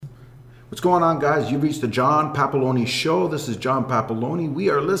What's going on, guys? You've reached the John Papaloni Show. This is John Papaloni. We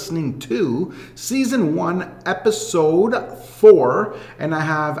are listening to Season 1, Episode 4, and I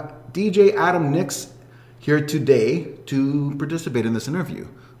have DJ Adam Nix here today to participate in this interview.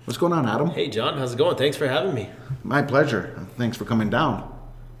 What's going on, Adam? Hey, John. How's it going? Thanks for having me. My pleasure. Thanks for coming down.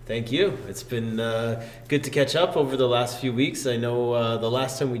 Thank you. It's been good to catch up over the last few weeks. I know the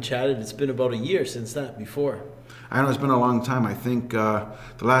last time we chatted, it's been about a year since that before. I know it's been a long time. I think the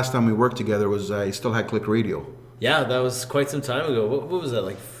last time we worked together was I still had Click Radio. Yeah, that was quite some time ago. What was that,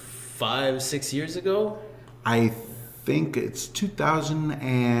 like 5-6 years ago? I think it's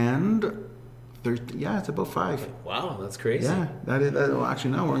 2013. Yeah, it's about 5. Wow, that's crazy. Yeah, well,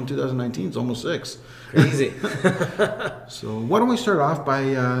 actually now we're in 2019. It's almost 6. Crazy. So why don't we start off by,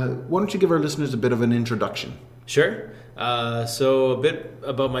 why don't you give our listeners a bit of an introduction? Sure. So a bit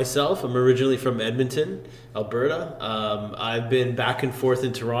about myself. I'm originally from Edmonton, Alberta. I've been back and forth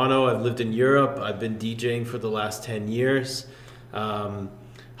in Toronto. I've lived in Europe. I've been DJing for the last 10 years. I've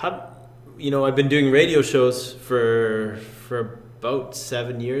been doing radio shows for about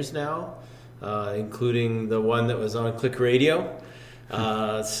 7 years now, including the one that was on Click Radio.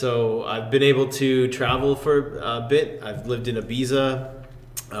 So I've been able to travel for a bit. I've lived in Ibiza.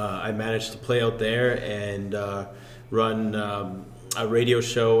 I managed to play out there and run a radio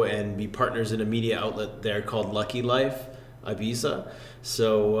show and be partners in a media outlet there called Lucky Life Ibiza.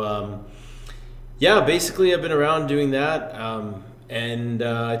 So basically I've been around doing that, and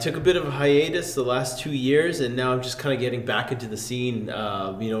I took a bit of a hiatus the last 2 years, and now I'm just kind of getting back into the scene,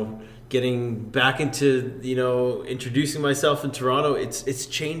 getting back into introducing myself in Toronto. It's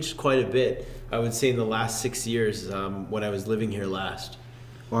changed quite a bit, I would say, in the last 6 years when I was living here last.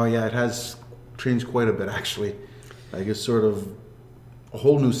 Well, yeah, it has changed quite a bit, actually. Like, it's sort of a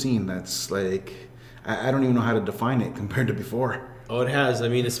whole new scene that's like, I don't even know how to define it compared to before. Oh, it has. I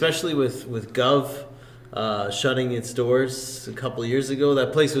mean, especially with Gov shutting its doors a couple of years ago.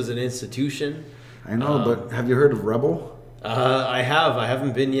 That place was an institution. I know, but have you heard of Rebel? I have. I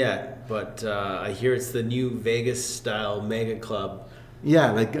haven't been yet, but I hear it's the new Vegas-style mega club.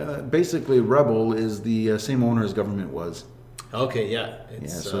 Yeah, basically Rebel is the same owner as Government was. Okay, yeah.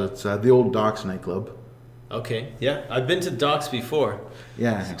 So it's the old Docks nightclub. Okay, yeah. I've been to Docks before.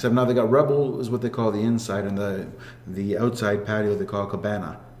 Yeah, except now they got Rebel is what they call the inside, and the outside patio they call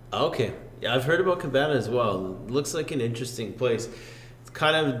Cabana. Okay. Yeah, I've heard about Cabana as well. It looks like an interesting place. It's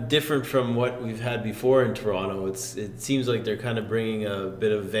kind of different from what we've had before in Toronto. It seems like they're kind of bringing a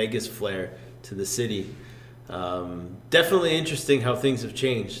bit of Vegas flair to the city. Definitely interesting how things have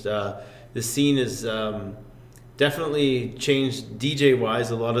changed. The scene is definitely changed DJ-wise.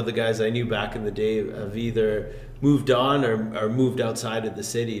 A lot of the guys I knew back in the day have either moved on or moved outside of the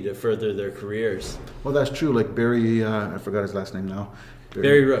city to further their careers. Well, that's true. Like Barry, I forgot his last name now.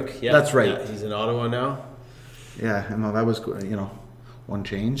 Barry Rook, yeah. That's right. Yeah, he's in Ottawa now. Yeah, no, that was, one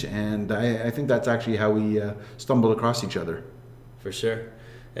change. And I think that's actually how we stumbled across each other. For sure.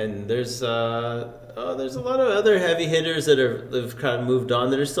 And there's a lot of other heavy hitters that have kind of moved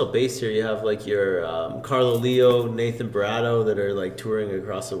on that are still based here. You have like your Carlo Leo, Nathan Barato that are like touring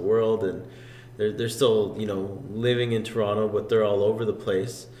across the world, and they're still living in Toronto, but they're all over the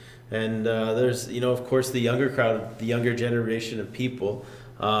place. And there's of course the younger crowd, the younger generation of people.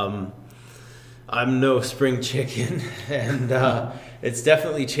 I'm no spring chicken, and it's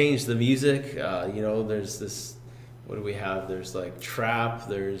definitely changed the music. There's this. What do we have? There's like trap,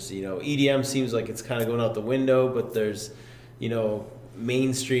 there's, EDM seems like it's kind of going out the window, but there's,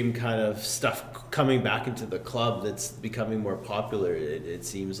 mainstream kind of stuff coming back into the club that's becoming more popular, it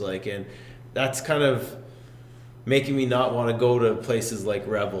seems like. And that's kind of making me not want to go to places like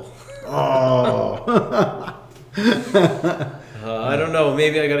Rebel. Oh. I don't know.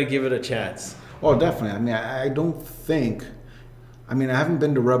 Maybe I got to give it a chance. Oh, definitely. I mean, I haven't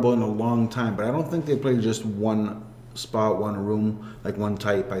been to Rebel in a long time, but I don't think they play just one spot, one room, like one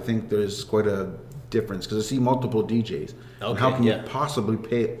type. I think there's quite a difference because I see multiple DJs. Okay, how can you possibly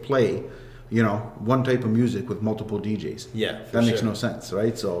play, one type of music with multiple DJs? Yeah, that makes no sense,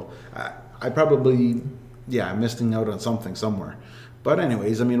 right? So I probably, I'm missing out on something somewhere. But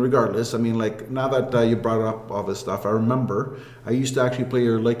anyways, regardless, now that you brought up all this stuff, I remember I used to actually play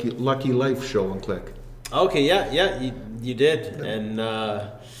your Lucky Life show on Click. Okay, yeah, you did, and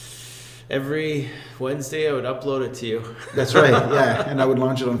every Wednesday I would upload it to you. That's right, yeah, and I would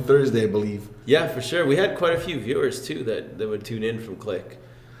launch it on Thursday, I believe. Yeah, for sure. We had quite a few viewers too that would tune in from Click,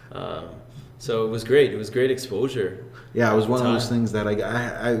 so it was great. It was great exposure. Yeah, it was one of those things that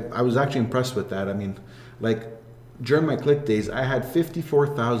I was actually impressed with that. During my Click days, I had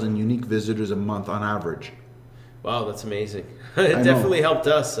 54,000 unique visitors a month on average. Wow, that's amazing. It I know. definitely helped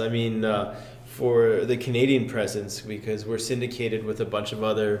us. I mean, for the Canadian presence, because we're syndicated with a bunch of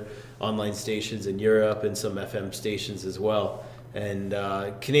other online stations in Europe and some FM stations as well. And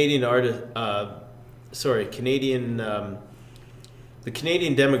the Canadian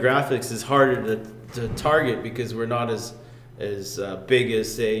demographics is harder to target because we're not as big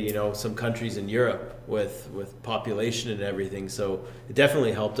as, say, you know, some countries in Europe with population and everything. So it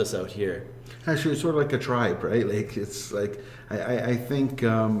definitely helped us out here. Actually, it's sort of like a tribe, right? Like it's like I think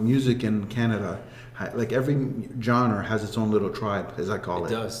music in Canada, like every genre has its own little tribe, as I call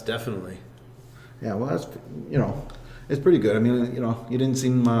it. It does, definitely. Yeah, well, that's, you know, it's pretty good. I mean, you know, you didn't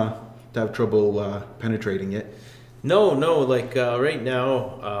seem to have trouble penetrating it. No, like right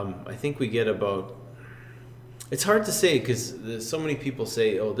now, I think we get about, it's hard to say because so many people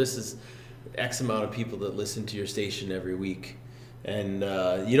say, oh, this is X amount of people that listen to your station every week. And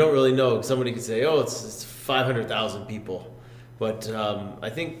you don't really know. Somebody could say, oh, it's 500,000 people. But I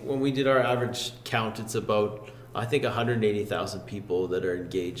think when we did our average count, it's about, I think, 180,000 people that are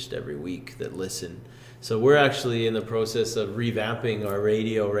engaged every week that listen. So we're actually in the process of revamping our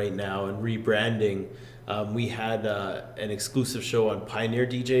radio right now and rebranding. We had an exclusive show on Pioneer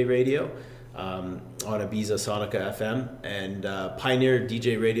DJ Radio on Ibiza Sonica FM. And Pioneer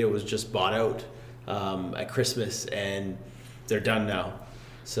DJ Radio was just bought out at Christmas, and they're done now.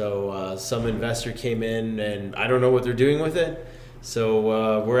 So some investor came in, and I don't know what they're doing with it.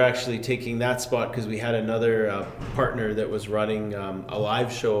 So we're actually taking that spot because we had another partner that was running a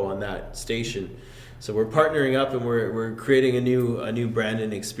live show on that station. So we're partnering up, and we're creating a new brand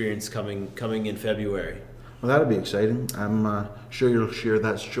and experience coming in February. Well, that'll be exciting. I'm sure you'll share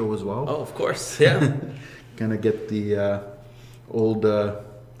that show as well. Oh, of course, yeah. Kind of get the old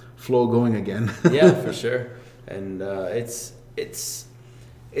flow going again. Yeah, for sure. And it's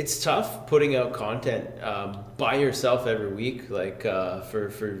tough putting out content by yourself every week. Like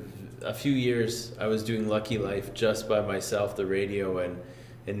for a few years, I was doing Lucky Life just by myself, the radio, and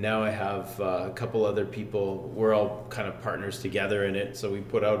now I have a couple other people. We're all kind of partners together in it, so we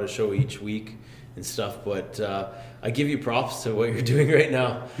put out a show each week and stuff. But I give you props to what you're doing right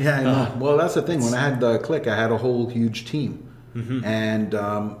now. Yeah, I know. Well, that's the thing. When I had the Click, I had a whole huge team, and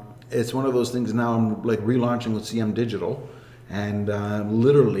it's one of those things. Now I'm like relaunching with CM Digital, and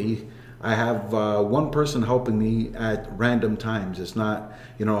literally I have one person helping me at random times. It's not,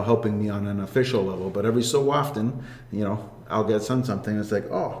 you know, helping me on an official level, but every so often, you know, I'll get sent something. It's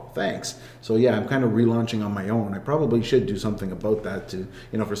like, oh, thanks. So yeah, I'm kind of relaunching on my own. I probably should do something about that to,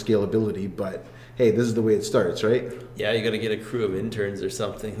 you know, for scalability. But hey, this is the way it starts, right? Yeah, you got to get a crew of interns or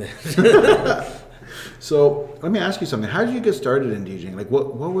something. So let me ask you something. How did you get started in DJing? Like,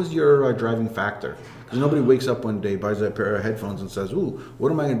 what was your driving factor? Because nobody wakes up one day, buys a pair of headphones and says, ooh,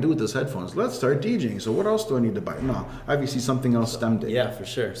 what am I going to do with these headphones? Let's start DJing. So what else do I need to buy? No, obviously something else stemmed it. Yeah, for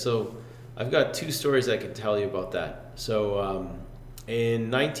sure. So I've got two stories I can tell you about that. So in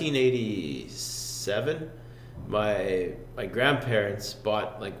 1987, my grandparents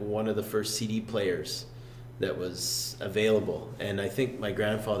bought like one of the first CD players that was available, and I think my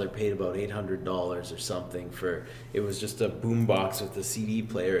grandfather paid about $800 or something for it. Was just a boom box with a CD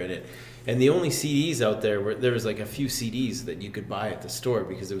player in it, and the only CDs out there was like a few CDs that you could buy at the store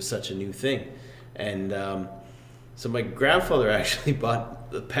because it was such a new thing. And so my grandfather actually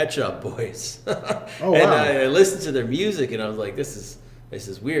bought the Pet Shop Boys. Oh, wow. And I listened to their music, and I was like, this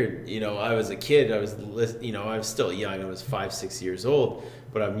is weird. You know, I was a kid. I was still young. I was 5-6 years old,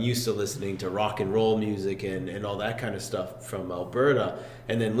 but I'm used to listening to rock and roll music and all that kind of stuff from Alberta.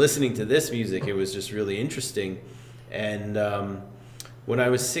 And then listening to this music, it was just really interesting. And when I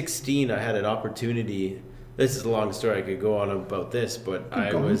was 16, I had an opportunity. This is a long story. I could go on about this, but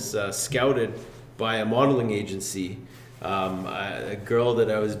I was scouted by a modeling agency. A girl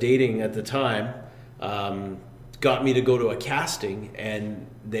that I was dating at the time got me to go to a casting, and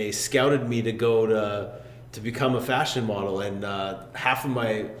they scouted me to go to become a fashion model. And half of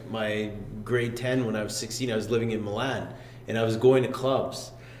my grade 10, when I was 16, I was living in Milan, and I was going to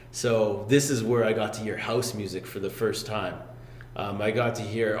clubs. So this is where I got to hear house music for the first time. I got to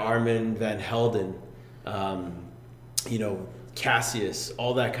hear Armand Van Helden, you know, Cassius,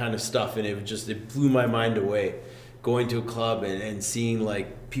 all that kind of stuff, and it blew my mind away. Going to a club and seeing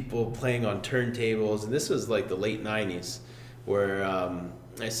like people playing on turntables, and this was like the late 90s, where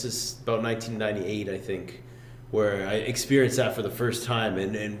this is about 1998, I think, where I experienced that for the first time.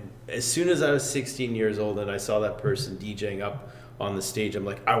 And as soon as I was 16 years old and I saw that person DJing up on the stage, I'm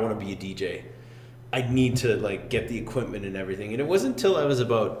like, I want to be a DJ. I need to like get the equipment and everything. And it wasn't until I was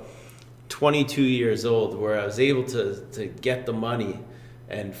about 22 years old where I was able to get the money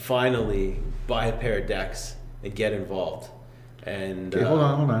and finally buy a pair of decks and get involved. And Okay, hold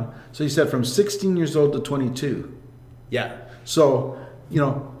on. So you said from 16 years old to 22. Yeah. So,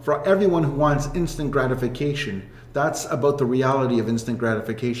 for everyone who wants instant gratification, that's about the reality of instant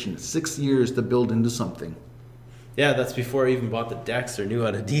gratification. 6 years to build into something. Yeah, that's before I even bought the decks or knew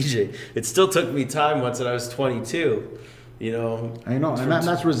how to DJ. It still took me time once that I was 22. I know, and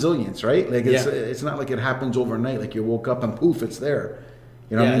that's resilience, right? Like it's not like it happens overnight. Like you woke up and poof, it's there.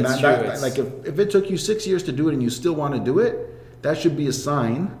 It's true. Like if it took you 6 years to do it and you still want to do it, that should be a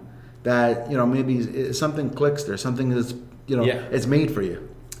sign that maybe something clicks there, something that's it's made for you.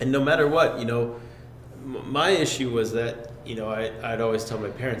 And no matter what, my issue was that I'd always tell my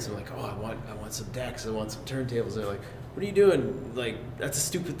parents, I'm like, oh, I want some decks, I want some turntables. They're like, what are you doing? Like, that's a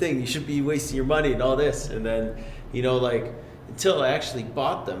stupid thing. You should be wasting your money and all this. And then until I actually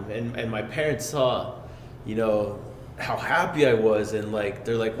bought them and my parents saw how happy I was, and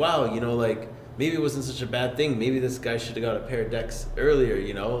they're like, wow, maybe it wasn't such a bad thing. Maybe this guy should have got a pair of decks earlier.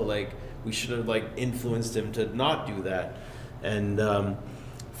 We should have influenced him to not do that. And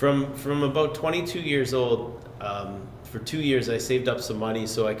from about 22 years old, for 2 years I saved up some money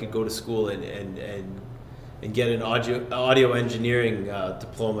so I could go to school and get an audio engineering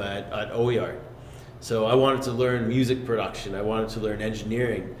diploma at OER. So I wanted to learn music production. I wanted to learn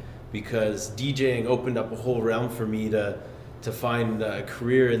engineering, because DJing opened up a whole realm for me to find a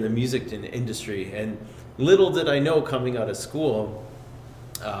career in the music industry. And little did I know, coming out of school,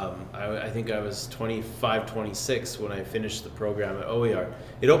 I think I was 25, 26 when I finished the program at OER.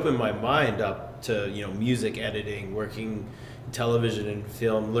 It opened my mind up to music editing, working in television and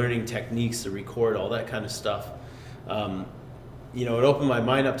film, learning techniques to record, all that kind of stuff. It opened my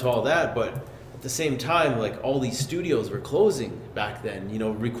mind up to all that, but at the same time, all these studios were closing back then.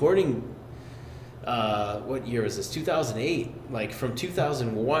 Recording, what year was this? 2008. From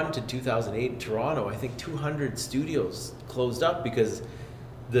 2001 to 2008 in Toronto, I think 200 studios closed up because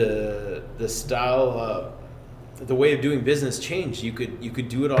the style, the way of doing business changed. You could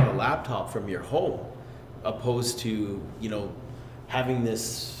do it on a laptop from your home, opposed to having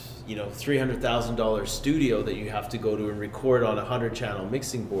this $300,000 studio that you have to go to and record on a 100-channel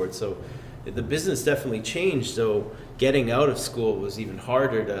mixing board. So the business definitely changed. So getting out of school was even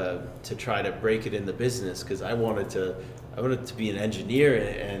harder to try to break it in the business, because I wanted to be an engineer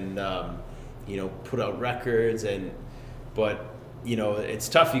and put out records, but it's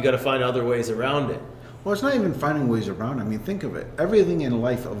tough. You got to find other ways around it. Well, it's not even finding ways around. I mean, think of it. Everything in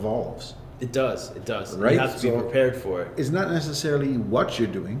life evolves. It does. Right? You have to be prepared for it. It's not necessarily what you're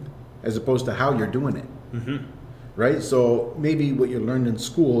doing, as opposed to how you're doing it. Mm-hmm. Right? So maybe what you learned in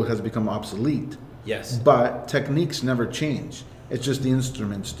school has become obsolete. Yes. But techniques never change. It's just the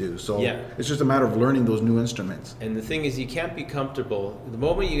instruments do. So It's just a matter of learning those new instruments. And the thing is, you can't be comfortable. The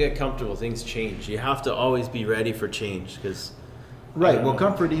moment you get comfortable, things change. You have to always be ready for change, because... Right. Well,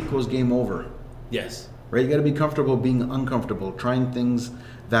 comfort equals game over. Yes. Right? You got to be comfortable being uncomfortable, trying things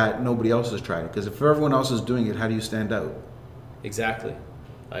that nobody else has tried. Because if everyone else is doing it, how do you stand out? Exactly.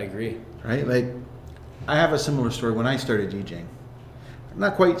 I agree. Right? I have a similar story when I started DJing.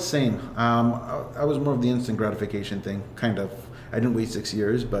 Not quite the same. I was more of the instant gratification thing, kind of. I didn't wait 6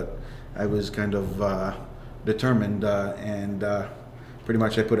 years, but I was kind of determined, and pretty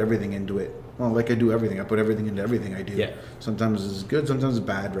much I put everything into it. Well, like I do everything. I put everything into everything I do. Yeah. Sometimes it's good, sometimes it's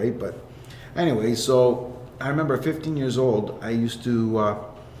bad, right? But anyway, so I remember 15 years old, I used to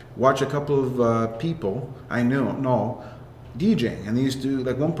watch a couple of people I know DJing. And they used to,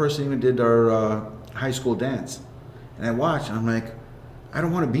 one person even did our high school dance. And I watched, and I'm like, I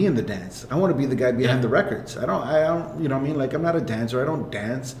don't want to be in the dance. I want to be the guy behind the records. I don't, you know what I mean? I'm not a dancer. I don't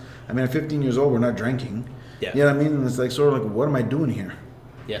dance. I mean, at 15 years old, we're not drinking. Yeah. You know what I mean? And it's what am I doing here?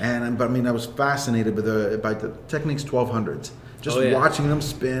 Yeah. But I was fascinated by the Technics 1200s. Just watching them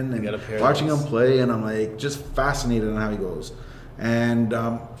spin and watching them play, and I'm just fascinated on how he goes. And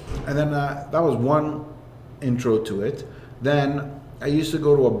then that was one intro to it. Then I used to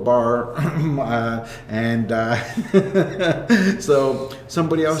go to a bar, and so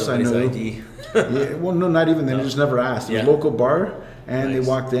somebody else I knew. ID. Well, no, not even. They just never asked. It was a local bar, and they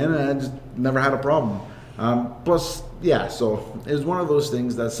walked in, and I just never had a problem. Plus, so it was one of those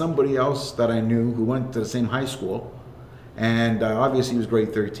things that somebody else that I knew who went to the same high school, and obviously he was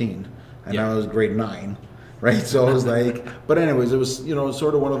grade 13, and I was grade 9, right? So I was but anyways, it was,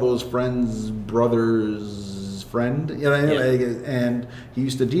 sort of one of those friends, brothers, friend, and he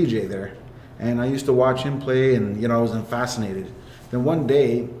used to DJ there, and I used to watch him play, and, I was fascinated. Then one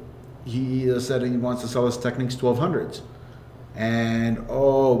day, he said he wants to sell us Technics 1200s. And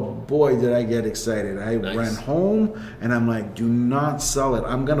oh boy, did I get excited. I ran home and I'm like, do not sell it.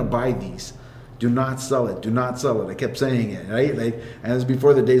 I'm going to buy these do not sell it, do not sell it. I kept saying it, right? Like, and it was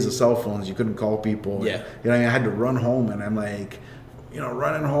before the days of cell phones. You couldn't call people. Yeah. You know, I had to run home, and I'm like, you know,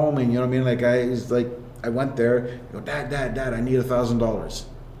 running home, and you know what I mean? Like, I went there, you go, Dad, I need $1,000.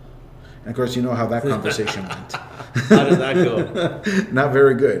 And of course, you know how that conversation went. How did that go? Not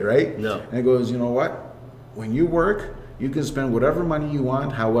very good, right? No. And it goes, you know what? When you work, you can spend whatever money you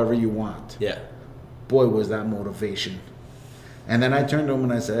want, however you want. Yeah. Boy, was that motivation. And then I turned to him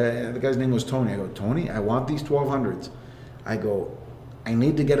and I said, the guy's name was Tony. I go, Tony, I want these 1200s. I go, I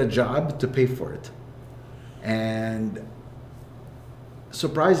need to get a job to pay for it. And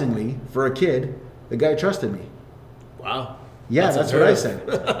surprisingly, for a kid, the guy trusted me. Wow. Yeah, that's what I said.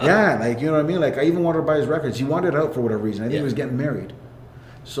 Yeah, like, you know what I mean? Like, I even wanted to buy his records. He wanted out for whatever reason. I think he was getting married.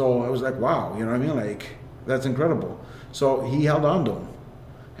 So I was like, wow, you know what I mean? Like, that's incredible. So he held on to him.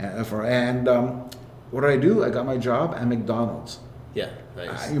 And what did I do? I got my job at McDonald's. Yeah,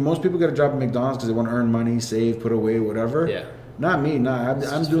 nice. Most people get a job at McDonald's because they want to earn money, save, put away, whatever. Yeah. Not me. Nah,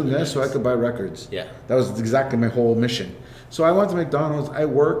 I'm doing this so I could buy records. Yeah. That was exactly my whole mission. So I went to McDonald's. I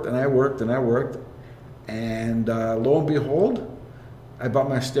worked and I worked and I worked. And lo and behold, I bought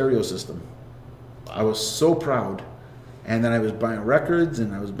my stereo system. Wow. I was so proud. And then I was buying records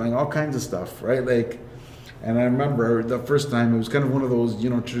and I was buying all kinds of stuff, right? Like, and I remember the first time, it was kind of one of those, you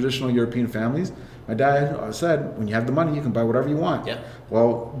know, traditional European families. My dad said, when you have the money, you can buy whatever you want. Yeah.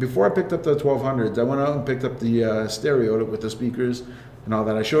 Well, before I picked up the 1200s, I went out and picked up the stereo with the speakers and all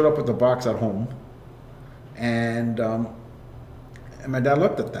that. I showed up with the box at home. And my dad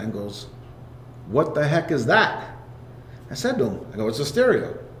looked at that and goes, what the heck is that? I said to him, I go, it's a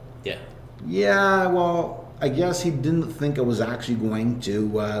stereo. Yeah. Yeah, well, I guess he didn't think I was actually going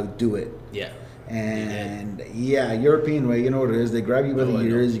to do it. Yeah. And yeah, European way, you know what it is. They grab you by the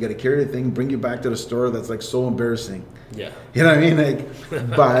ears, you got to carry the thing, bring you back to the store. That's like so embarrassing. Yeah. You know what I mean?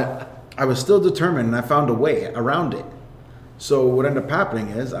 Like, but I was still determined and I found a way around it. So what ended up happening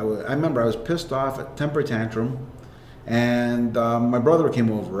is, I remember I was pissed off at temper tantrum and my brother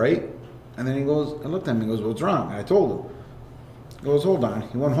came over, right? And then he goes, and looked at me and goes, what's wrong? And I told him. He goes, hold on.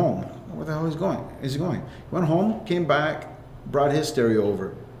 He went home. Where the hell is he going? He went home, came back, brought his stereo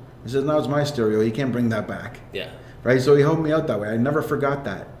over. He says, now it's my stereo. He can't bring that back. Yeah. Right? So he helped me out that way. I never forgot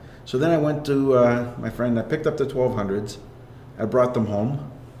that. So then I went to my friend. I picked up the 1200s. I brought them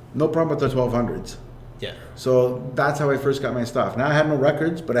home. No problem with the 1200s. Yeah. So that's how I first got my stuff. Now I had no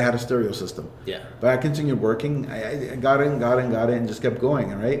records, but I had a stereo system. Yeah. But I continued working. I got it, and just kept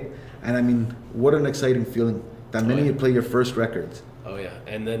going, right? And I mean, what an exciting feeling. That minute you play your first records. Oh yeah,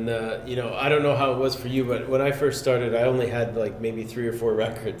 and then you know, I don't know how it was for you, but when I first started, I only had like maybe 3 or 4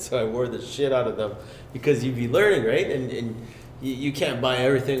 records, so I wore the shit out of them because you'd be learning, right? And you can't buy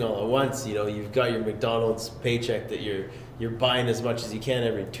everything all at once. You know, you've got your McDonald's paycheck that you're buying as much as you can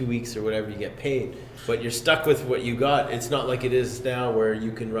every 2 weeks or whatever you get paid, but you're stuck with what you got. It's not like it is now where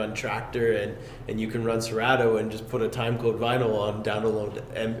you can run Tractor and you can run Serato and just put a timecode vinyl on, download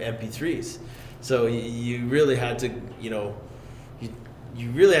MP3s. So you really had to, you know, you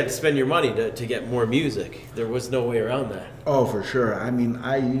really had to spend your money to get more music. There was no way around that. Oh, for sure. I mean,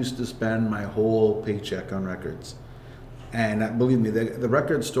 I used to spend my whole paycheck on records. And believe me, the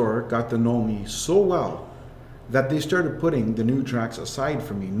record store got to know me so well that they started putting the new tracks aside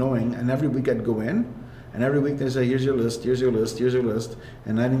for me, knowing, and every week I'd go in, and every week they say, here's your list, here's your list, here's your list,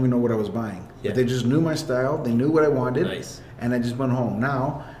 and I didn't even know what I was buying. Yeah. But they just knew my style, they knew what I wanted, nice. And I just went home.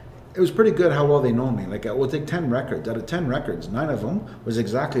 Now, it was pretty good how well they know me. Like, I would take 10 records. Out of 10 records, 9 of them was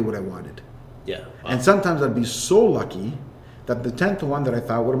exactly what I wanted. Yeah. Wow. And sometimes I'd be so lucky that the 10th one that I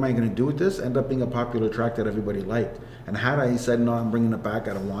thought, what am I going to do with this, ended up being a popular track that everybody liked. And had I said, no, I'm bringing it back,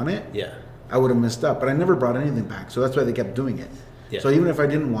 I don't want it, yeah, I would have missed up. But I never brought anything back. So that's why they kept doing it. Yeah. So even if I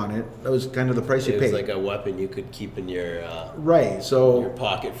didn't want it, that was kind of the price you paid. It was like a weapon you could keep in your right. So your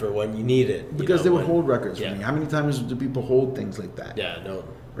pocket for when you need it. Because they would hold records for me. How many times do people hold things like that? Yeah, no.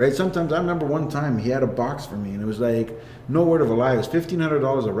 Right? Sometimes I remember one time he had a box for me, and it was like, no word of a lie, it was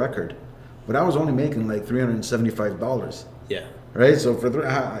 $1,500 a record, but I was only making like $375. Yeah. Right? So for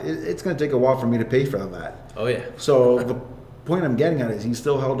it's going to take a while for me to pay for that. Oh yeah. So the point I'm getting at is he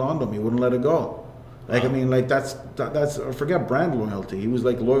still held on to me, wouldn't let it go. Like, I mean, like that's forget brand loyalty. He was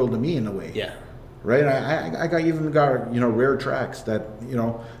like loyal to me in a way. Yeah. Right. I even got rare tracks that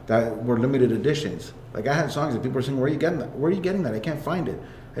that were limited editions. Like I had songs that people were saying, where are you getting that? Where are you getting that? I can't find it.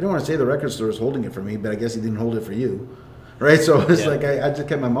 I didn't want to say the record store is holding it for me, but I guess he didn't hold it for you. Right. So it's like I just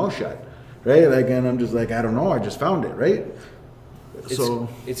kept my mouth shut. Right. Like, and I'm just like, I don't know. I just found it. Right.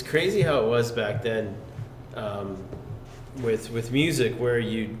 It's crazy how it was back then, with music, where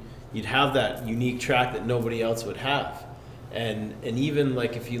you'd have that unique track that nobody else would have. And even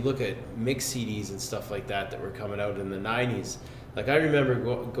like if you look at mix CDs and stuff like that were coming out in the 90s, like I remember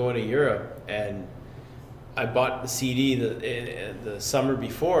going to Europe and I bought the CD the summer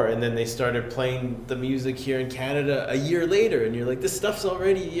before, and then they started playing the music here in Canada a year later, and you're like, this stuff's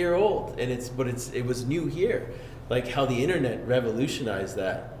already a year old, and it was new here. Like how the internet revolutionized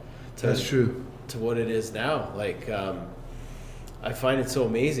that. That's true. To what it is now. Like I find it so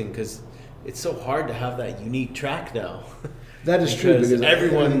amazing because it's so hard to have that unique track now. That is true because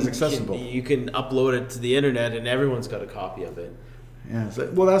everyone's accessible. You can upload it to the internet, and everyone's got a copy of it. Yeah, so,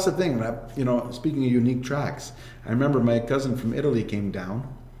 well, that's the thing. You know, speaking of unique tracks, I remember my cousin from Italy came down,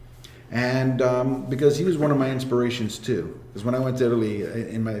 and because he was one of my inspirations too. Because when I went to Italy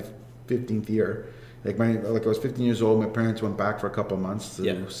in my 15th year, like I was 15 years old, my parents went back for a couple of months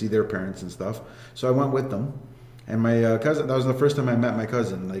to see their parents and stuff. So I went with them, and my cousin. That was the first time I met my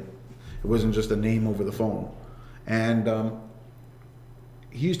cousin. Like, it wasn't just a name over the phone, and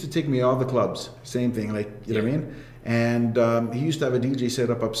he used to take me to all the clubs. Same thing, like you know what I mean. And he used to have a DJ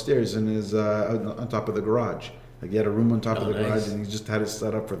set up upstairs in his on top of the garage. Like he had a room on top of the garage, and he just had it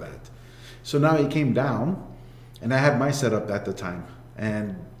set up for that. So now he came down, and I had my setup at the time.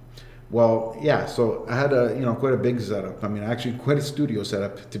 And well, yeah, so I had quite a big setup. I mean, actually quite a studio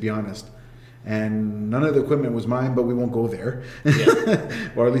setup, to be honest. And none of the equipment was mine, but we won't go there,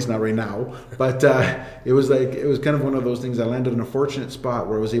 or at least not right now. But it was kind of one of those things. I landed in a fortunate spot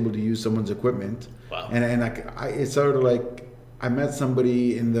where I was able to use someone's equipment. Wow. And it's sort of like I met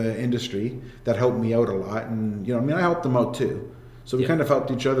somebody in the industry that helped me out a lot, and I helped them out too. So we kind of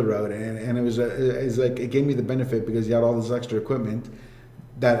helped each other out, and it gave me the benefit because he had all this extra equipment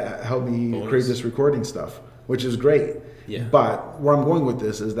that helped me create this recording stuff, which is great. Yeah. But where I'm going with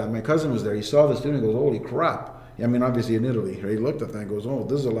this is that my cousin was there. He saw this studio and goes, holy crap. I mean, obviously in Italy, right? He looked at that and goes, oh,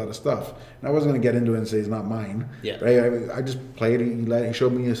 this is a lot of stuff. And I wasn't going to get into it and say it's not mine. Yeah. Right? I just played. He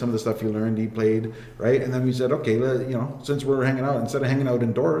showed me some of the stuff he learned. He played, right? And then we said, okay, since we're hanging out, instead of hanging out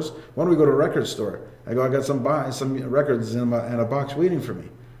indoors, why don't we go to a record store? I got some records in a box waiting for me.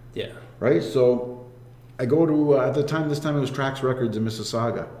 Yeah. Right? So I go to, this time it was Trax Records in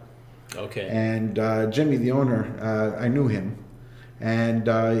Mississauga. Okay. And Jimmy, the owner, I knew him, and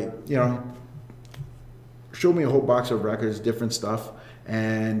showed me a whole box of records, different stuff,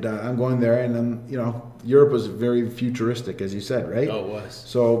 and I'm going there, and then Europe was very futuristic, as you said, right? Oh, it was.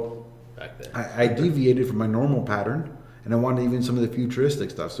 So back then, I deviated from my normal pattern, and I wanted even some of the futuristic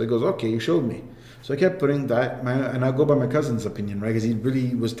stuff. So he goes, okay, you showed me. So I kept putting that, and I go by my cousin's opinion, right? Because he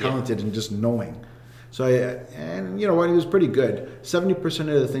really was talented in just knowing. So and you know what, he was pretty good. 70%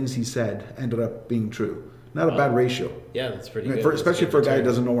 of the things he said ended up being true. Not a bad ratio. Yeah, that's pretty good. Especially for a guy who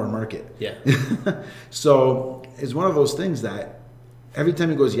doesn't know our market. Yeah. So it's one of those things that every time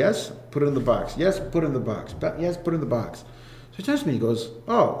he goes, yes, put it in the box. Yes, put it in the box. Yes, put it in the box. So he turns to me, he goes,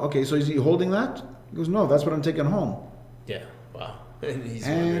 oh, okay, so is he holding that? He goes, no, that's what I'm taking home. Yeah, wow. And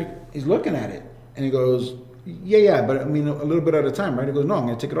he's looking at it, and he goes, yeah, but I mean, a little bit at a time, right? He goes, no, I'm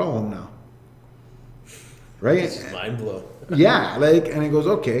going to take it all home now. Right? It's mind blow. Yeah, and he goes,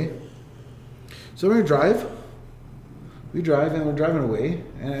 okay. So we drive, and we're driving away,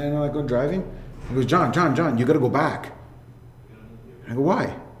 and I go driving. He goes, John, you got to go back. I go,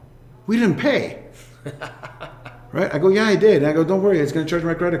 why? We didn't pay. Right? I go, yeah, I did. And I go, don't worry, it's going to charge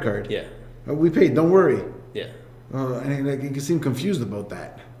my credit card. Yeah. We paid, don't worry. Yeah. And he seemed confused about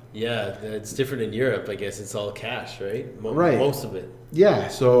that. Yeah, it's different in Europe, I guess. It's all cash, right? Right. Most of it. Yeah,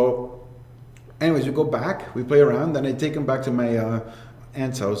 so... Anyways, we go back, we play around, then I take him back to my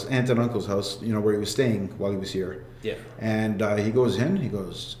aunt and uncle's house, where he was staying while he was here. Yeah. And he goes in, he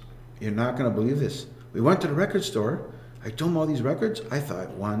goes, you're not going to believe this. We went to the record store. I told him all these records. I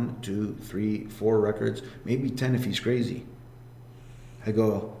thought 1, 2, 3, 4 records, maybe 10 if he's crazy. I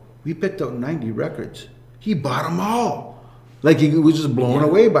go, we picked out 90 records. He bought them all. Like he was just blown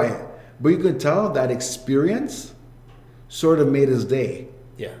away by it. But you could tell that experience sort of made his day.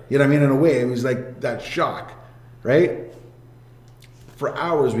 Yeah. You know what I mean? In a way, it was like that shock, right? For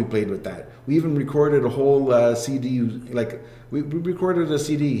hours we played with that. We even recorded a whole CD. Like we recorded a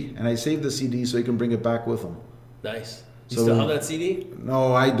CD, and I saved the CD so he can bring it back with him. Nice. You still have that CD?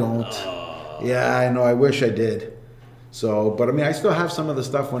 No, I don't. Oh. Yeah, I know. I wish I did. So, but I mean, I still have some of the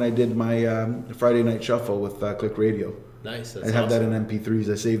stuff when I did my Friday Night Shuffle with Click Radio. Nice. That's I have that in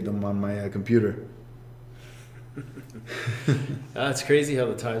MP3s. I saved them on my computer. It's crazy how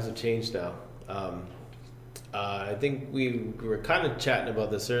the times have changed now. I think we were kind of chatting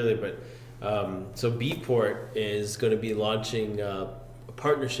about this earlier, but so Beatport is going to be launching a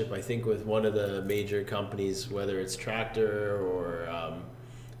partnership, I think, with one of the major companies, whether it's Tractor or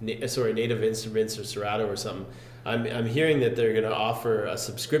Native Instruments or Serato or something. I'm hearing that they're going to offer a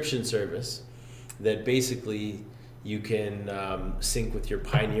subscription service that basically you can sync with your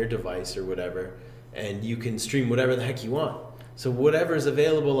Pioneer device or whatever, and you can stream whatever the heck you want. So whatever is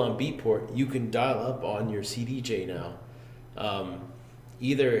available on Beatport, you can dial up on your CDJ now.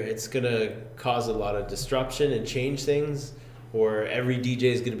 Either it's going to cause a lot of disruption and change things, or every DJ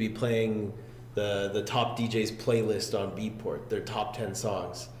is going to be playing the top DJ's playlist on Beatport, their top 10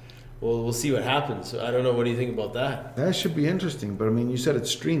 songs. Well, we'll see what happens. I don't know. What do you think about that? That should be interesting. But I mean, you said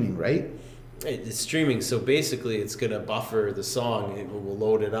it's streaming, right? It's streaming, so basically it's going to buffer the song. It will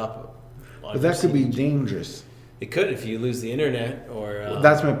load it up. But that could be dangerous. It could if you lose the internet or... Well,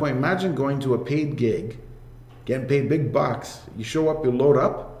 that's my point. Imagine going to a paid gig, getting paid big bucks. You show up, you load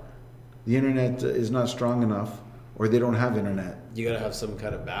up, the internet is not strong enough, or they don't have internet. You got to have some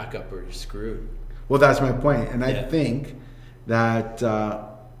kind of backup or you're screwed. Well, that's my point. And I Yeah. think that...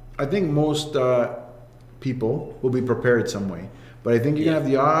 I think most people will be prepared some way, but I think you're gonna have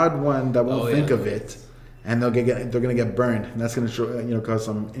the odd one that won't think of it, and they're gonna get burned, and that's gonna show, cause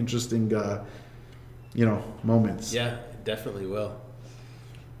some interesting moments. Yeah, it definitely will.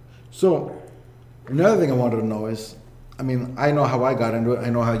 So another thing I wanted to know is, I mean, I know how I got into it.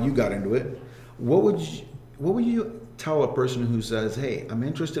 I know how you got into it. What would you tell a person who says, "Hey, I'm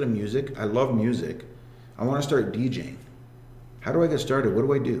interested in music. I love music. I want to start DJing. How do I get started? What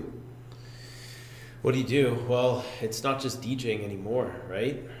do I do?" What do you do? Well, it's not just DJing anymore,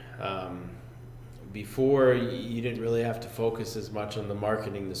 right? Before, you didn't really have to focus as much on the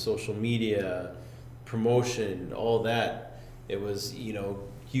marketing, the social media, promotion, all that. It was,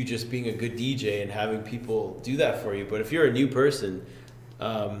 you just being a good DJ and having people do that for you. But if you're a new person,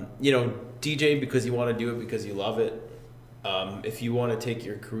 DJ because you want to do it because you love it. If you want to take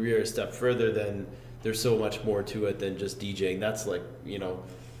your career a step further, then there's so much more to it than just DJing. That's like,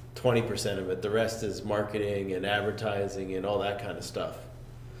 20% of it. The rest is marketing and advertising and all that kind of stuff.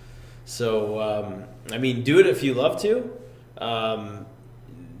 So, do it if you love to.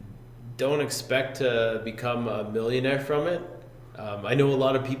 Don't expect to become a millionaire from it. I know a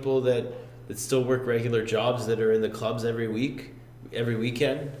lot of people that still work regular jobs that are in the clubs every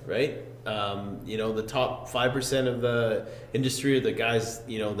weekend, right? The top 5% of the industry are the guys,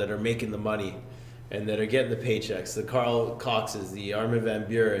 that are making the money and that are getting the paychecks. The Carl Coxes, the Armin van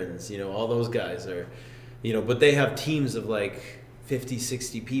Buren's, all those guys are, but they have teams of like 50,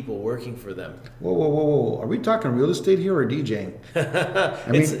 60 people working for them. Whoa. Are we talking real estate here or DJing?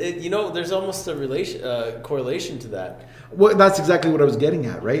 There's almost a correlation to that. Well, that's exactly what I was getting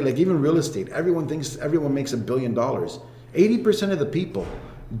at, right? Like even real estate, everyone thinks everyone makes $1 billion. 80% of the people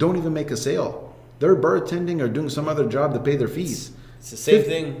don't even make a sale. They're bartending or doing some other job to pay their fees. It's the same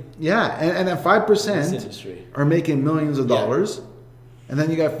thing. Yeah, and then 5% are making millions of dollars, and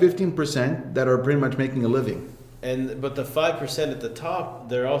then you got 15% that are pretty much making a living. But the 5% at the top,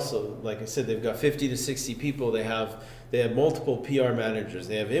 they're also, like I said, they've got 50 to 60 people. They have multiple PR managers.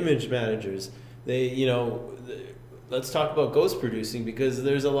 They have image managers. Let's talk about ghost producing, because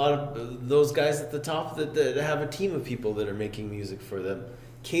there's a lot of those guys at the top that have a team of people that are making music for them,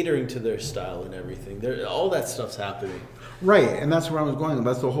 catering to their style and everything. All that stuff's happening. Right, and that's where I was going.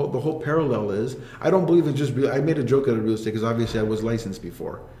 That's the whole parallel is, I don't believe it's just I made a joke out of real estate because obviously I was licensed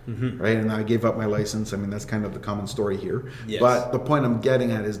before, right? And I gave up my license. I mean, that's kind of the common story here. Yes. But the point I'm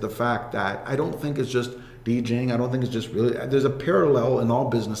getting at is the fact that I don't think it's just DJing. I don't think it's just really, there's a parallel in all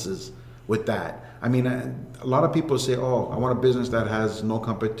businesses with that. I mean, a lot of people say, oh, I want a business that has no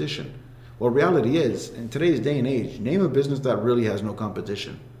competition. Well, reality is, in today's day and age, name a business that really has no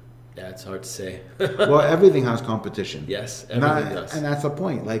competition. Yeah, it's hard to say. Well, everything has competition. Yes, everything does. And that's the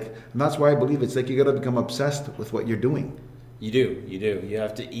point. And that's why I believe it's like you got to become obsessed with what you're doing. You do. You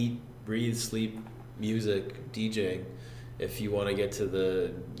have to eat, breathe, sleep, music, DJing, if you want to get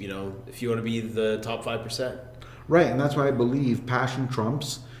to if you want to be the top 5%. Right, and that's why I believe passion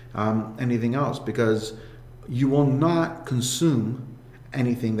trumps anything else, because you will not consume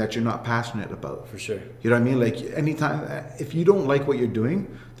anything that you're not passionate about. For sure. You know what I mean? Like anytime, if you don't like what you're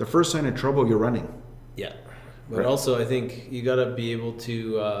doing, the first sign of trouble, you're running. Yeah. But also I think you got to be able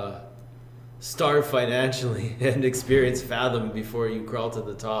to starve financially and experience Fathom before you crawl to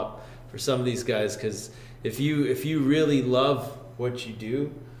the top for some of these guys. Because if you really love what you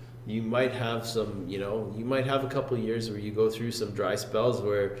do, you might have you might have a couple of years where you go through some dry spells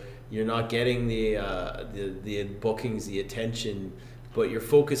where you're not getting the bookings, the attention, but you're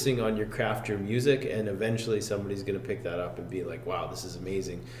focusing on your craft, your music, and eventually somebody's going to pick that up and be like, wow, this is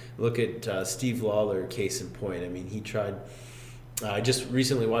amazing. Look at Steve Lawler, case in point. I mean, he tried, I just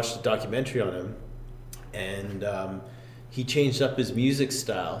recently watched a documentary on him, and he changed up his music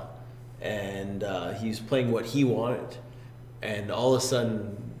style, and he was playing what he wanted, and all of a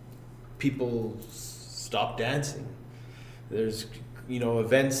sudden, people stopped dancing. There's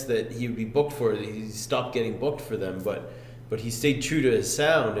events that he would be booked for. He stopped getting booked for them, but he stayed true to his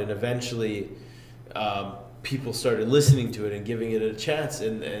sound, and eventually, people started listening to it and giving it a chance,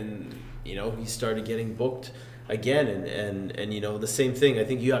 and he started getting booked again, and the same thing. I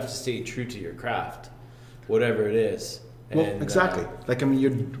think you have to stay true to your craft, whatever it is. Well, exactly.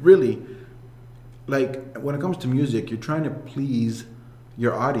 You're really, when it comes to music, you're trying to please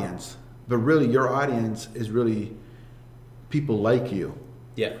your audience, but really your audience is really people like you.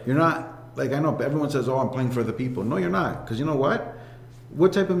 Yeah. You're not, I know everyone says, oh, I'm playing for the people. No, you're not. Because you know what?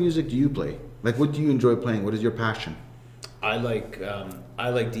 What type of music do you play? What do you enjoy playing? What is your passion? I like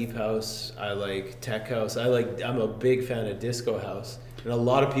deep house. I like tech house. I'm a big fan of disco house. And a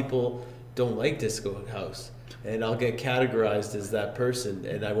lot of people don't like disco house. And I'll get categorized as that person,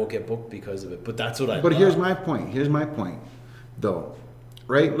 and I won't get booked because of it. But that's what I love. But here's my point, though.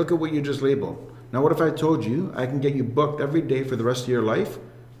 Right? Look at what you just labeled. Now, what if I told you I can get you booked every day for the rest of your life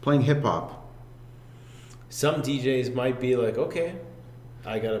playing hip-hop? Some DJs might be like, okay,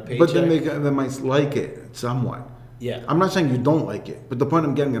 I got a paycheck. But then they might like it somewhat. Yeah. I'm not saying you don't like it, but the point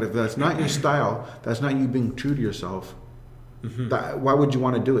I'm getting at, if that's not your style, that's not you being true to yourself, why would you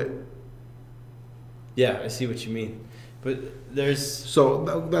want to do it? Yeah, I see what you mean. But there's... So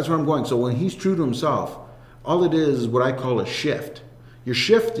that's where I'm going. So when he's true to himself, all it is what I call a shift. You're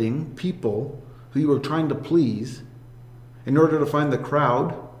shifting people who you were trying to please in order to find the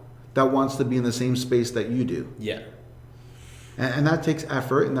crowd that wants to be in the same space that you do. Yeah. And that takes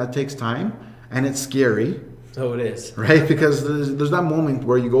effort, and that takes time, and it's scary. Oh, it is. Right? Because there's that moment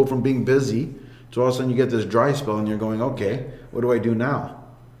where you go from being busy to all of a sudden you get this dry spell and you're going, okay, what do I do now?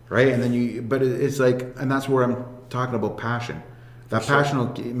 Right? And then it's and that's where I'm talking about passion. That passion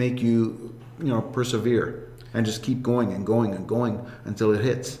will make you, persevere and just keep going and going and going until it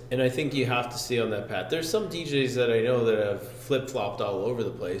hits. And I think you have to stay on that path. There's some DJs that I know that have flip-flopped all over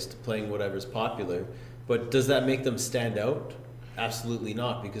the place to playing whatever's popular. But does that make them stand out? Absolutely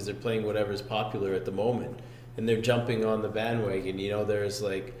not, because they're playing whatever's popular at the moment. And they're jumping on the bandwagon. There's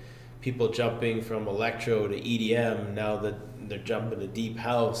people jumping from electro to EDM. Now that they're jumping to deep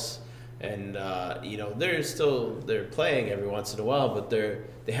house. And, they're playing every once in a while, but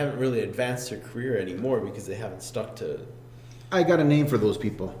they haven't really advanced their career anymore because they haven't stuck to... I got a name for those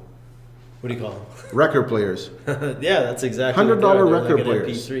people. What do you call them? Record players. Yeah, that's exactly $100 what record like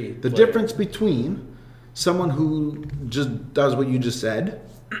players. MP3 the difference between someone who just does what you just said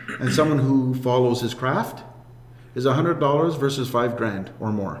and someone who follows his craft is $100 versus $5,000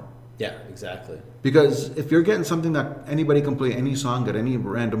 or more. Yeah, exactly. Because if you're getting something that anybody can play any song at any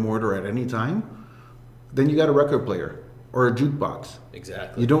random order at any time, then you got a record player or a jukebox.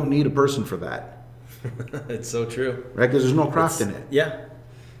 Exactly. You don't need a person for that. It's so true. Right? Because there's no craft in it. Yeah.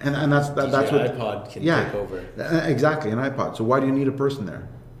 And that's what iPod can take over. Exactly, an iPod. So why do you need a person there?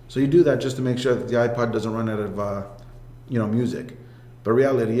 So you do that just to make sure that the iPod doesn't run out of music. But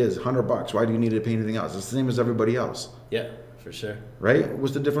reality is $100. Why do you need to pay anything else? It's the same as everybody else. Yeah, for sure. Right?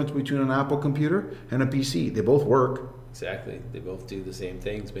 What's the difference between an Apple computer and a PC? They both work. Exactly. They both do the same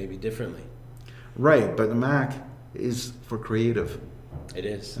things, maybe differently. Right, but the Mac is for creative. It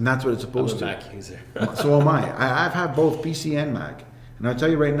is. And that's what it's supposed to. I'm a Mac user. So am I. I've had both PC and Mac. And I'll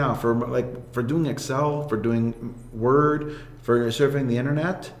tell you right now, for doing Excel, for doing Word, for surfing the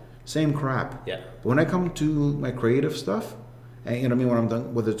internet, same crap. Yeah. But when I come to my creative stuff, and when I'm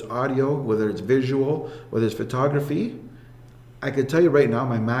done, whether it's audio, whether it's visual, whether it's photography, I could tell you right now,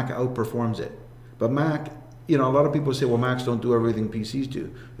 my Mac outperforms it. But Mac, a lot of people say, well, Macs don't do everything PCs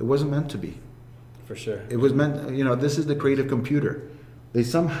do. It wasn't meant to be. For sure. It was meant, this is the creative computer. They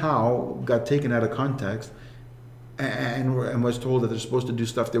somehow got taken out of context and was told that they're supposed to do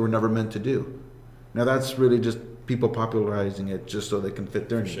stuff they were never meant to do. Now that's really just people popularizing it just so they can fit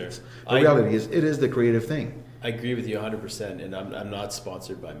their needs. Sure. The reality is, it is the creative thing. I agree with you 100%, and I'm not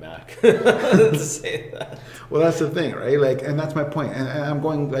sponsored by Mac to say that. Well, that's the thing, right? And that's my point. And I'm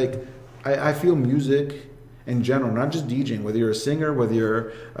going I feel music in general, not just DJing, whether you're a singer, whether you're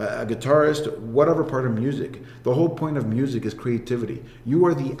a guitarist, whatever part of music. The whole point of music is creativity. You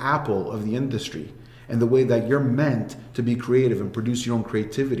are the Apple of the industry. And the way that you're meant to be creative and produce your own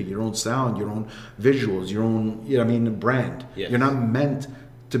creativity, your own sound, your own visuals, your own, brand. Yes. You're not meant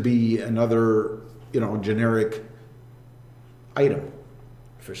to be another, generic item.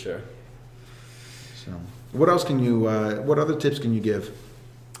 For sure. So, what else can you? What other tips can you give?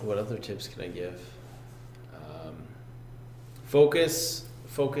 What other tips can I give? Focus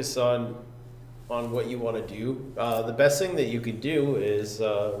on on what you want to do, the best thing that you could do is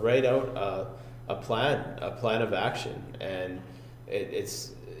write out a plan of action, and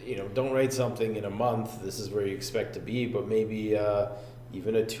it's don't write something in a month. This is where you expect to be, but maybe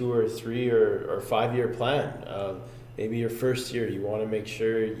even a 2 or 3 or 5 year plan. Maybe your first year you want to make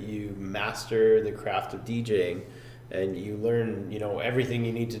sure you master the craft of DJing, and you learn everything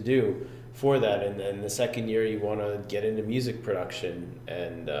you need to do for that. And then the second year you want to get into music production,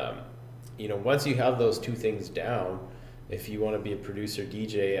 and once you have those 2 things down, if you want to be a producer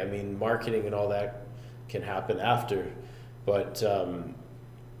DJ, I mean, marketing and all that can happen after, but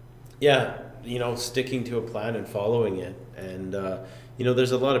sticking to a plan and following it. And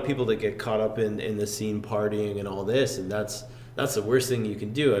there's a lot of people that get caught up in the scene, partying and all this, and that's the worst thing you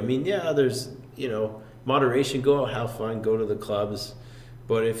can do. I mean, there's moderation, go out, have fun, go to the clubs,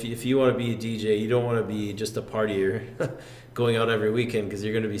 but if you want to be a DJ, you don't want to be just a partier going out every weekend, because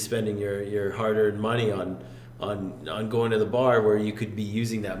you're going to be spending your hard-earned money on going to the bar, where you could be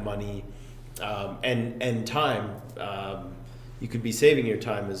using that money and time. You could be saving your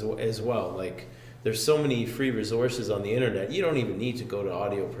time as well. Like, there's so many free resources on the internet. You don't even need to go to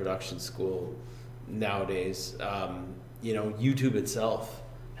audio production school nowadays. YouTube itself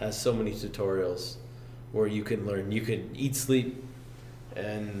has so many tutorials where you can learn. You could eat, sleep,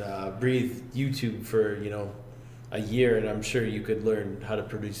 and breathe YouTube for a year, and I'm sure you could learn how to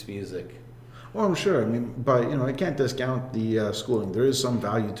produce music. Well, I'm sure. I mean, but I can't discount the schooling. There is some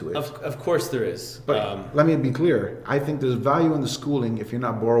value to it. Of course there is. But let me be clear. I think there's value in the schooling if you're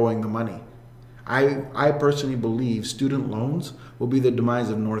not borrowing the money. I personally believe student loans will be the demise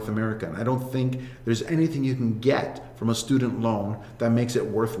of North America. And I don't think there's anything you can get from a student loan that makes it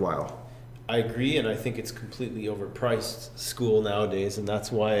worthwhile. I agree, and I think it's completely overpriced, school nowadays, and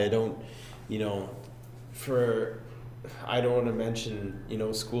that's why I don't, I don't want to mention,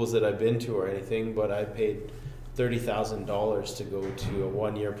 schools that I've been to or anything, but I paid $30,000 to go to a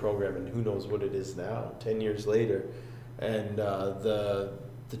 1-year program, and who knows what it is now, 10 years later. And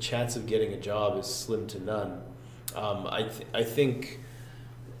the chance of getting a job is slim to none. I think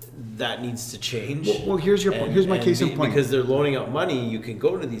that needs to change. Well, here's my case in point. Because they're loaning out money, you can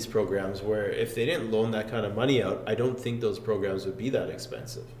go to these programs where if they didn't loan that kind of money out, I don't think those programs would be that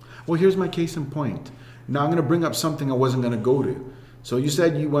expensive. Well, here's my case in point. Now I'm going to bring up something I wasn't going to go to. So you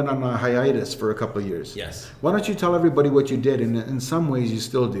said you went on a hiatus for a couple of years. Yes. Why don't you tell everybody what you did, and in some ways you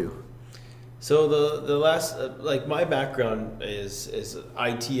still do? So the last, my background is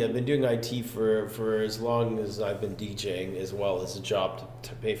IT. I've been doing IT for as long as I've been DJing, as well as a job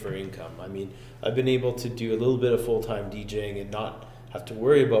to pay for income. I mean, I've been able to do a little bit of full-time DJing and not have to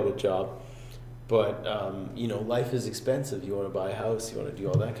worry about a job. But, life is expensive. You want to buy a house, you want to do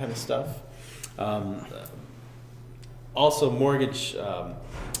all that kind of stuff. Also, mortgage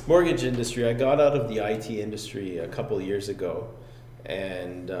industry. I got out of the IT industry a couple of years ago.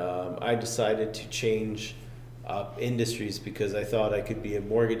 And I decided to change industries because I thought I could be a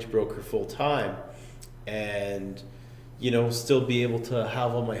mortgage broker full time and still be able to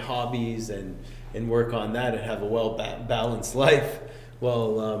have all my hobbies and work on that and have a well balanced life.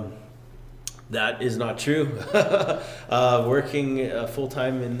 Well, that is not true. Working full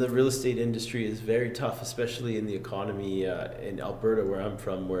time in the real estate industry is very tough, especially in the economy in Alberta, where I'm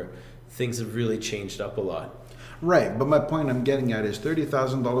from, where things have really changed up a lot. Right, but my point I'm getting at is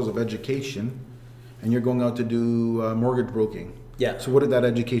 $30,000 of education, and you're going out to do mortgage broking. Yeah. So what did that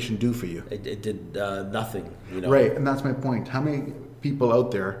education do for you? It did nothing. Right, and that's my point. How many people out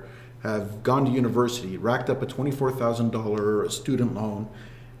there have gone to university, racked up a $24,000 student loan,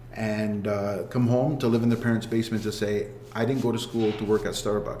 and come home to live in their parents' basement to say, I didn't go to school to work at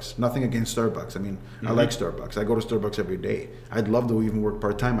Starbucks. Nothing against Starbucks. I mean, I like Starbucks. I go to Starbucks every day. I'd love to even work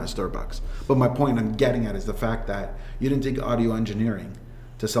part-time at Starbucks. But my point I'm getting at is the fact that you didn't take audio engineering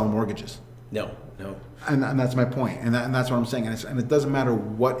to sell mortgages. No. And that's my point. And that's what I'm saying. And it doesn't matter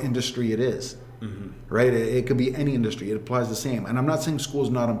what industry it is, right? It could be any industry. It applies the same. And I'm not saying school is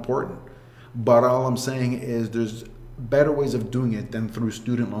not important. But all I'm saying is there's better ways of doing it than through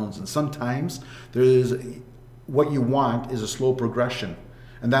student loans. And sometimes what you want is a slow progression.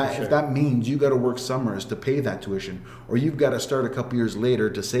 And that if that means you got to work summers to pay that tuition, or you've got to start a couple years later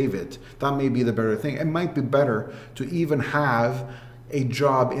to save it, that may be the better thing. It might be better to even have a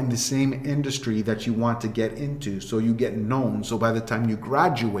job in the same industry that you want to get into, so you get known. So by the time you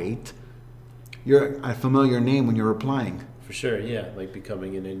graduate, you're a familiar name when you're applying. For sure, yeah, like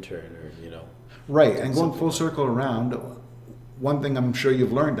becoming an intern or, Right, and going full circle around, one thing I'm sure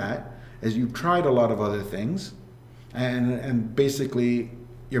you've learned is you've tried a lot of other things, and basically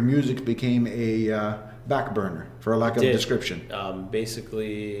your music became a back burner, for a lack of a description.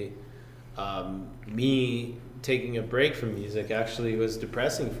 Basically, me taking a break from music actually was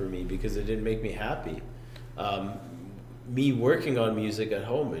depressing for me because it didn't make me happy. Me working on music at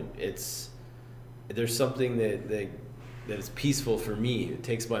home, there's something that is peaceful for me. It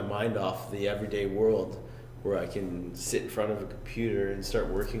takes my mind off the everyday world where I can sit in front of a computer and start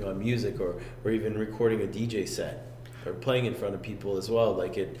working on music or even recording a DJ set or playing in front of people as well.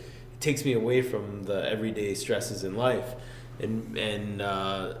 Like it takes me away from the everyday stresses in life. And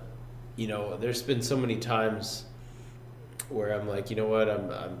you know, there's been so many times where I'm like, you know what,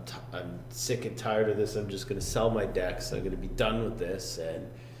 I'm sick and tired of this. I'm just going to sell my decks. I'm going to be done with this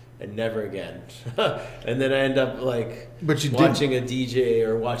and never again. And then I end up like watching a DJ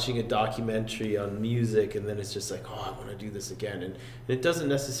or watching a documentary on music, and then it's just like, oh, I want to do this again. And it doesn't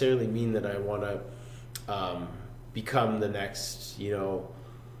necessarily mean that I want to become the next, you know,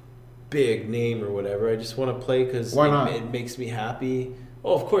 big name or whatever. I just want to play because it makes me happy.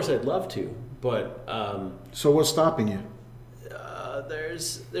 Oh, of course I'd love to, but so what's stopping you?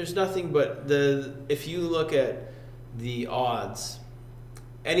 There's nothing but if you look at the odds,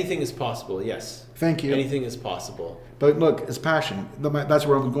 anything is possible. Yes. Thank you. Anything is possible. But look, it's passion. That's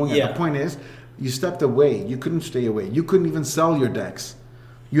where I'm going at. The point is, you stepped away. You couldn't stay away. You couldn't even sell your decks.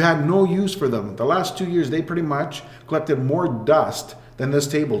 You had no use for them. The last 2 years, they pretty much collected more dust than this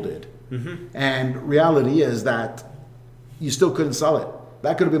table did. Mm-hmm. And reality is that you still couldn't sell it.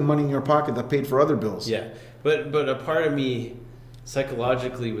 That could have been money in your pocket that paid for other bills. Yeah, but a part of me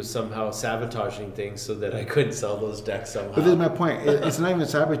psychologically was somehow sabotaging things so that I couldn't sell those decks somehow. But this is my point. It's not even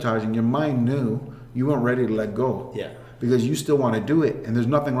sabotaging. Your mind knew you weren't ready to let go. Yeah. Because you still want to do it, and there's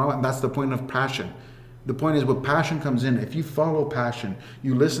nothing wrong with it. And that's the point of passion. The point is, when passion comes in, if you follow passion,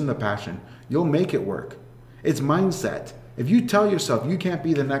 you listen to passion, you'll make it work. It's mindset. If you tell yourself you can't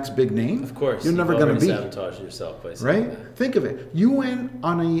be the next big name, of course, you're never going to be. Sabotage yourself by saying right? That. Think of it. You went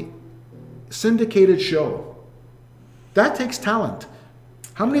on a syndicated show. That takes talent.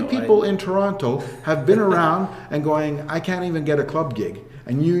 How many people in Toronto have been around and going, I can't even get a club gig?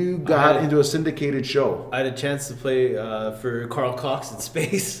 And you got into a syndicated show. I had a chance to play for Carl Cox in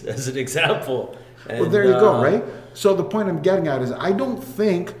Space as an example. And, well, there you go, right? So the point I'm getting at is I don't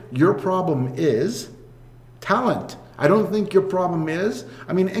think your problem is talent. I don't think your problem is,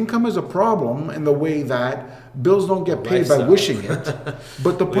 I mean, income is a problem in the way that bills don't get paid by wishing it.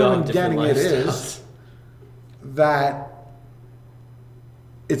 But the point I'm getting at is that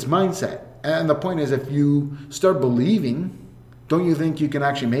it's mindset. And the point is, if you start believing, don't you think you can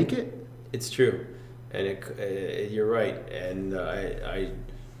actually make it? It's true. And you're right. And I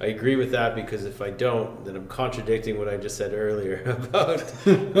agree with that, because if I don't, then I'm contradicting what I just said earlier about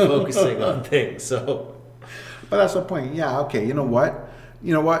focusing on things. So, but that's the point. Yeah, okay. You know what?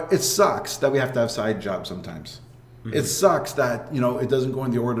 It sucks that we have to have side jobs sometimes. Mm-hmm. It sucks that, it doesn't go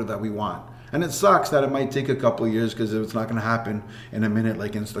in the order that we want. And it sucks that it might take a couple of years because it's not going to happen in a minute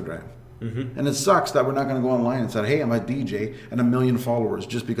like Instagram. Mm-hmm. And it sucks that we're not going to go online and say, hey, I'm a DJ and 1 million followers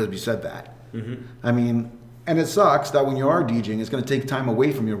just because we said that. Mm-hmm. I mean, and it sucks that when you are DJing, it's going to take time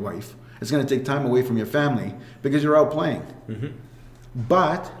away from your wife. It's going to take time away from your family because you're out playing. Mm-hmm.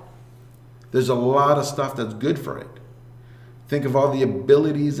 But there's a lot of stuff that's good for it. Think of all the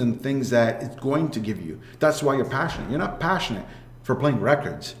abilities and things that it's going to give you. That's why you're passionate. You're not passionate for playing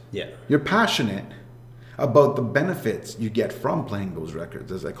records. Yeah. You're passionate about the benefits you get from playing those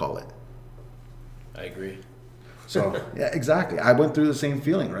records, as I call it. I agree. So, yeah, exactly. I went through the same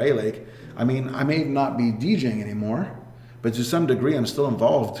feeling, right? Like, I mean, I may not be DJing anymore, but to some degree, I'm still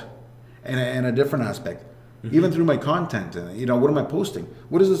involved in a different aspect. Mm-hmm. Even through my content, what am I posting?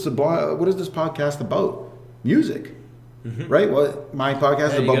 What is this podcast about? Music. Mm-hmm. Right? Well, my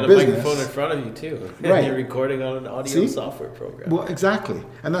podcast is about business. You got a microphone in front of you too. Right. You're recording on an audio software program. Well, exactly.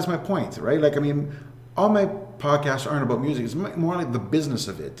 And that's my point, right? Like, I mean, all my podcasts aren't about music. It's more like the business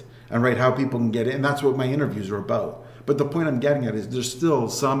of it and how people can get it. And that's what my interviews are about. But the point I'm getting at is there's still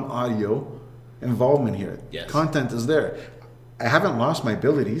some audio involvement here. Yes. Content is there. I haven't lost my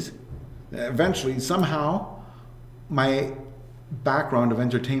abilities. Eventually, somehow, my background of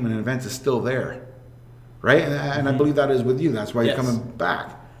entertainment and events is still there. Right? And I believe that is with you. That's why you're coming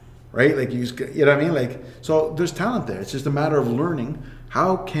back. Right? Like, you know what I mean? Like, so there's talent there. It's just a matter of learning.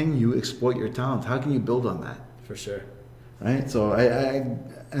 How can you exploit your talent? How can you build on that? For sure. Right? So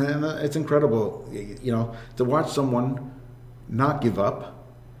and it's incredible, to watch someone not give up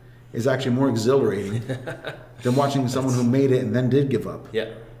is actually more exhilarating than watching someone who made it and then did give up.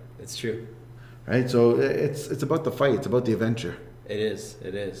 Yeah, it's true. Right? So it's about the fight. It's about the adventure. It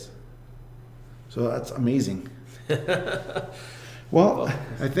is. So that's amazing. Well,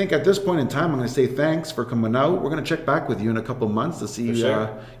 I think at this point in time, I'm going to say thanks for coming out. We're going to check back with you in a couple of months to see,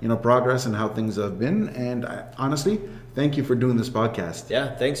 sure. Progress and how things have been. And honestly, thank you for doing this podcast.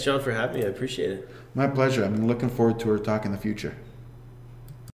 Yeah, thanks, John, for having me. I appreciate it. My pleasure. I'm looking forward to our talk in the future.